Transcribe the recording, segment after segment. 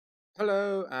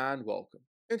Hello and welcome.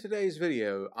 In today's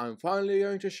video, I'm finally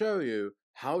going to show you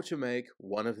how to make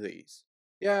one of these.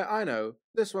 Yeah, I know,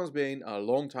 this one's been a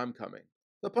long time coming.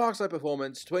 The Parkside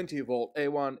Performance 20V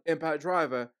A1 impact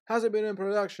driver hasn't been in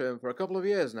production for a couple of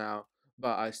years now,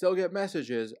 but I still get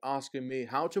messages asking me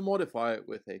how to modify it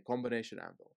with a combination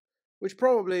anvil, which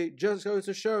probably just goes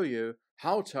to show you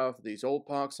how tough these old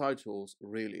Parkside tools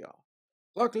really are.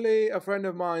 Luckily, a friend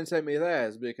of mine sent me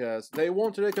theirs because they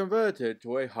wanted it converted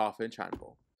to a half-inch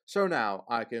anvil. So now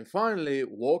I can finally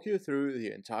walk you through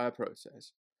the entire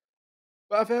process.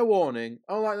 But a fair warning,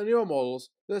 unlike the newer models,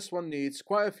 this one needs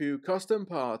quite a few custom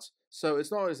parts, so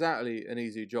it's not exactly an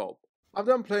easy job. I've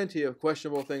done plenty of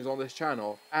questionable things on this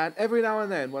channel, and every now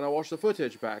and then when I watch the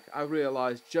footage back, I've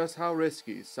realized just how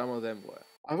risky some of them were.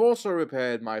 I've also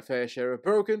repaired my fair share of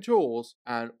broken tools,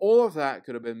 and all of that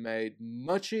could have been made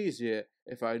much easier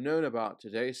if I'd known about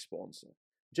today's sponsor,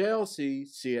 JLC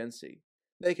CNC.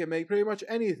 They can make pretty much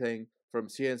anything from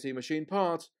CNC machine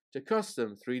parts to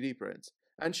custom 3D prints,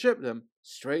 and ship them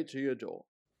straight to your door.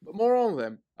 But more on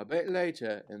them a bit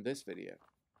later in this video.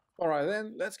 Alright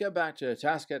then, let's get back to the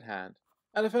task at hand.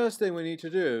 And the first thing we need to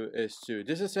do is to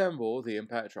disassemble the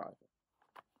impact driver.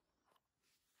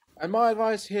 And my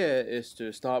advice here is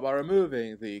to start by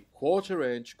removing the 1/4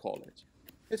 inch collet.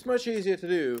 It's much easier to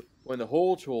do when the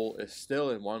whole tool is still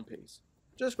in one piece.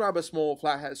 Just grab a small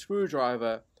flathead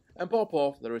screwdriver and pop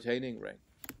off the retaining ring.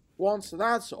 Once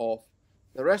that's off,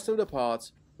 the rest of the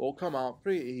parts will come out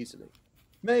pretty easily.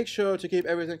 Make sure to keep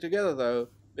everything together though,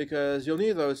 because you'll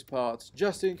need those parts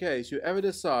just in case you ever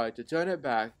decide to turn it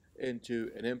back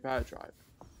into an impact driver.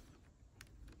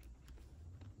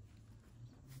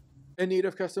 In need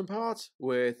of custom parts?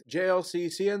 With JLC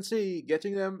CNC,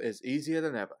 getting them is easier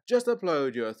than ever. Just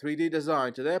upload your 3D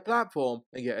design to their platform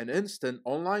and get an instant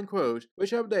online quote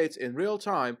which updates in real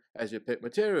time as you pick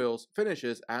materials,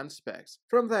 finishes and specs.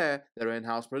 From there, their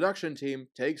in-house production team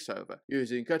takes over,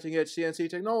 using cutting-edge CNC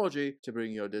technology to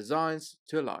bring your designs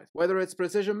to life. Whether it's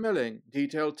precision milling,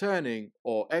 detailed turning,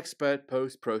 or expert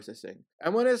post-processing.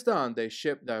 And when it's done, they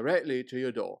ship directly to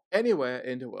your door, anywhere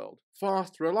in the world.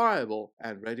 Fast, reliable,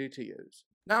 and ready to use.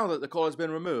 Now that the collar's been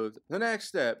removed, the next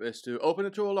step is to open the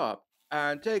tool up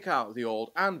and take out the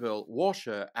old Anvil,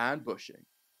 washer, and bushing.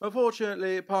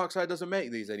 Unfortunately, Parkside doesn't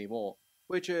make these anymore,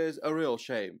 which is a real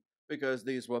shame, because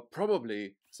these were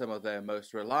probably some of their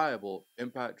most reliable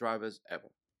impact drivers ever.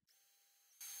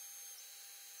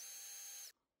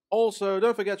 Also,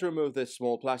 don't forget to remove this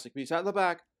small plastic piece at the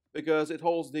back, because it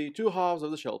holds the two halves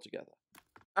of the shell together.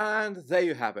 And there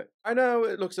you have it. I know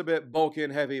it looks a bit bulky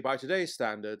and heavy by today's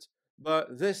standards,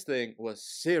 but this thing was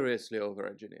seriously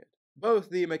over-engineered. Both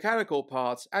the mechanical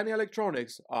parts and the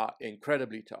electronics are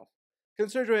incredibly tough.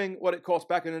 Considering what it cost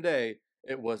back in the day,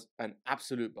 it was an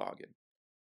absolute bargain.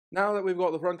 Now that we've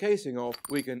got the front casing off,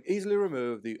 we can easily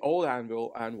remove the old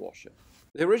anvil and washer.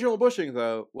 The original bushing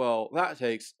though, well, that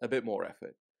takes a bit more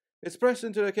effort. It's pressed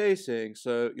into the casing,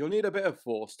 so you'll need a bit of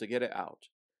force to get it out.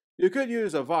 You could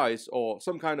use a vise or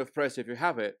some kind of press if you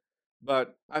have it,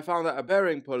 but I found that a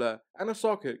bearing puller and a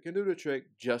socket can do the trick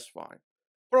just fine.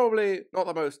 Probably not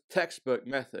the most textbook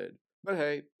method, but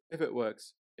hey, if it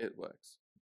works, it works.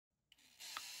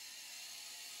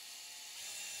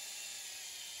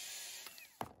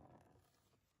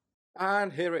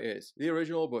 And here it is, the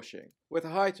original bushing, with a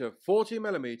height of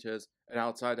 40mm, an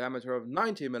outside diameter of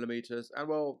 90mm, and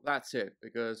well, that's it,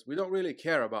 because we don't really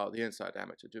care about the inside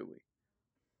diameter, do we?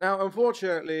 Now,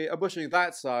 unfortunately, a bushing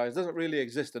that size doesn't really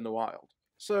exist in the wild,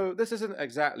 so this isn't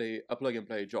exactly a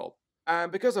plug-and-play job.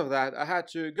 And because of that, I had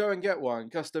to go and get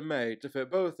one custom-made to fit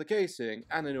both the casing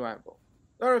and the new anvil.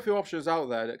 There are a few options out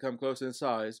there that come close in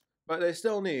size, but they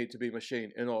still need to be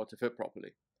machined in order to fit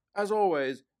properly. As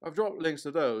always, I've dropped links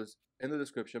to those in the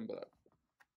description below.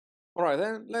 Alright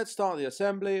then, let's start the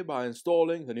assembly by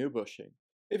installing the new bushing.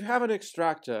 If you have an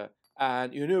extractor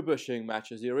and your new bushing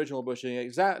matches the original bushing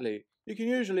exactly, you can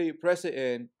usually press it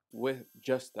in with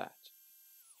just that.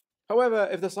 However,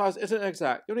 if the size isn't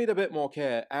exact, you'll need a bit more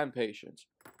care and patience.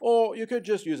 Or you could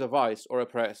just use a vise or a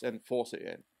press and force it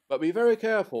in. But be very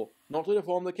careful not to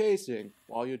deform the casing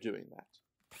while you're doing that.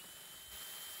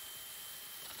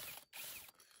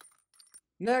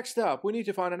 Next up, we need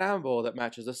to find an anvil that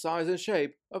matches the size and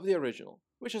shape of the original,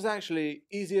 which is actually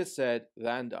easier said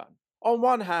than done. On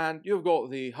one hand, you've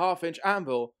got the half-inch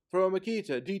anvil from a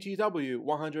Makita DTW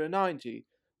 190,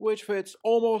 which fits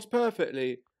almost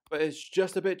perfectly, but it's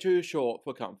just a bit too short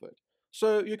for comfort,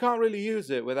 so you can't really use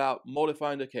it without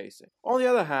modifying the casing. On the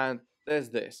other hand, there's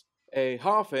this, a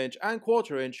half-inch and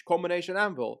 1/4 inch combination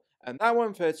anvil, And that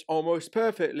one fits almost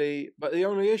perfectly, but the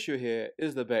only issue here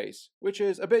is the base, which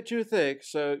is a bit too thick,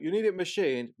 so you need it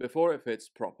machined before it fits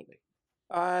properly.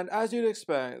 And as you'd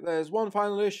expect, there's one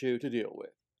final issue to deal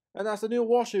with, and that's the new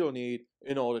washer you'll need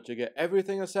in order to get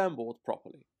everything assembled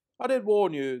properly. I did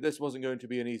warn you this wasn't going to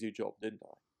be an easy job, didn't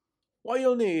I? What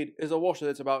you'll need is a washer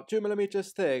that's about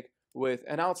 2mm thick with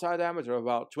an outside diameter of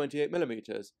about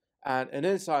 28mm and an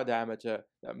inside diameter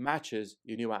that matches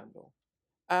your new anvil.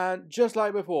 And just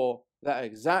like before, that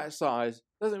exact size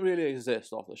doesn't really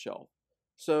exist off the shelf.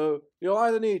 So you'll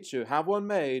either need to have one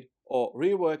made or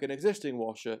rework an existing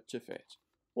washer to fit.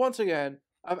 Once again,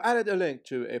 I've added a link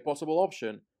to a possible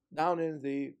option down in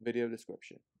the video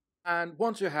description. And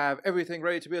once you have everything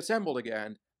ready to be assembled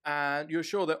again, and you're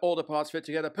sure that all the parts fit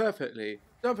together perfectly,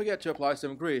 don't forget to apply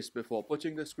some grease before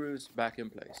putting the screws back in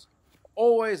place.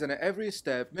 Always and at every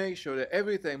step, make sure that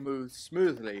everything moves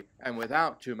smoothly and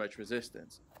without too much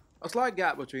resistance. A slight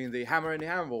gap between the hammer and the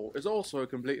anvil is also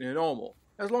completely normal,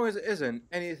 as long as it isn't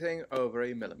anything over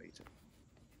a millimeter.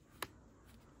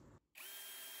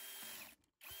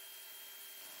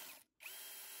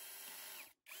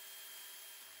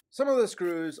 Some of the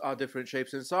screws are different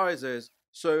shapes and sizes,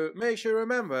 so make sure you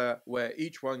remember where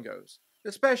each one goes,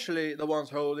 especially the ones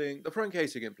holding the front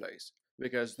casing in place,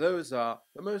 because those are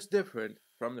the most different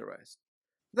from the rest.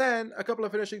 Then, a couple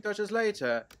of finishing touches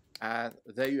later, and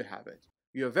there you have it,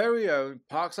 your very own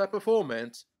Parkside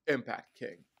Performance Impact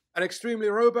King. An extremely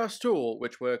robust tool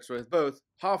which works with both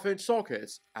half-inch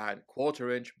sockets and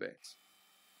quarter-inch bits.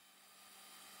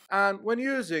 And when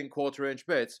using quarter-inch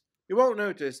bits, you won't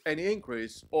notice any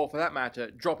increase, or for that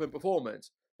matter, drop in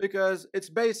performance, because it's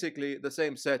basically the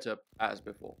same setup as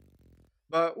before.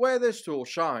 But where this tool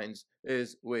shines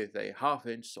is with a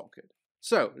half-inch socket.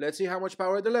 So let's see how much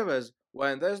power it delivers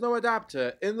when there's no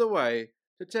adapter in the way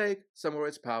to take some of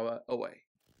its power away.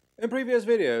 In previous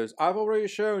videos, I've already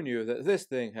shown you that this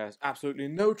thing has absolutely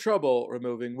no trouble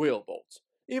removing wheel bolts,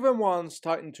 even ones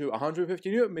tightened to 150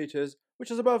 Nm,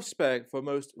 which is above spec for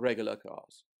most regular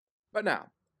cars. But now,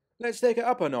 let's take it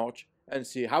up a notch and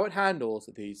see how it handles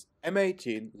these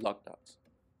M18 lug nuts.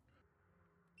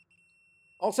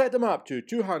 I'll set them up to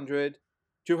 200,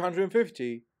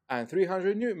 250 and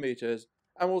 300 Nm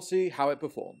and we'll see how it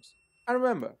performs. And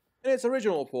remember, in its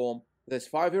original form, this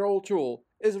 5-year-old tool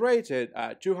is rated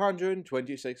at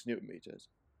 226 Nm.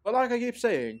 But like I keep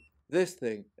saying, this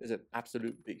thing is an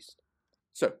absolute beast.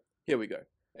 So, here we go.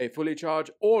 A fully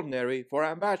charged ordinary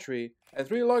 4-amp battery and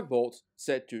 3 lug bolts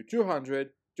set to 200,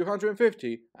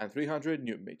 250 and 300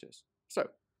 Nm. So,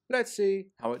 let's see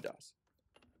how it does.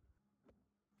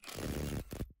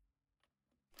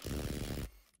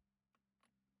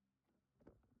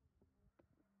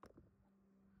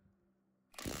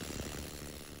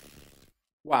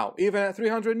 Wow, even at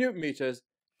 300 Nm,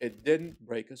 it didn't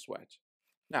break a sweat.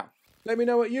 Now, let me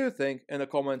know what you think in the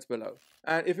comments below.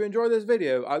 And if you enjoyed this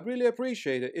video, I'd really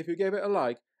appreciate it if you gave it a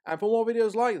like. And for more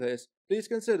videos like this, please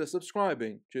consider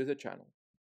subscribing to the channel.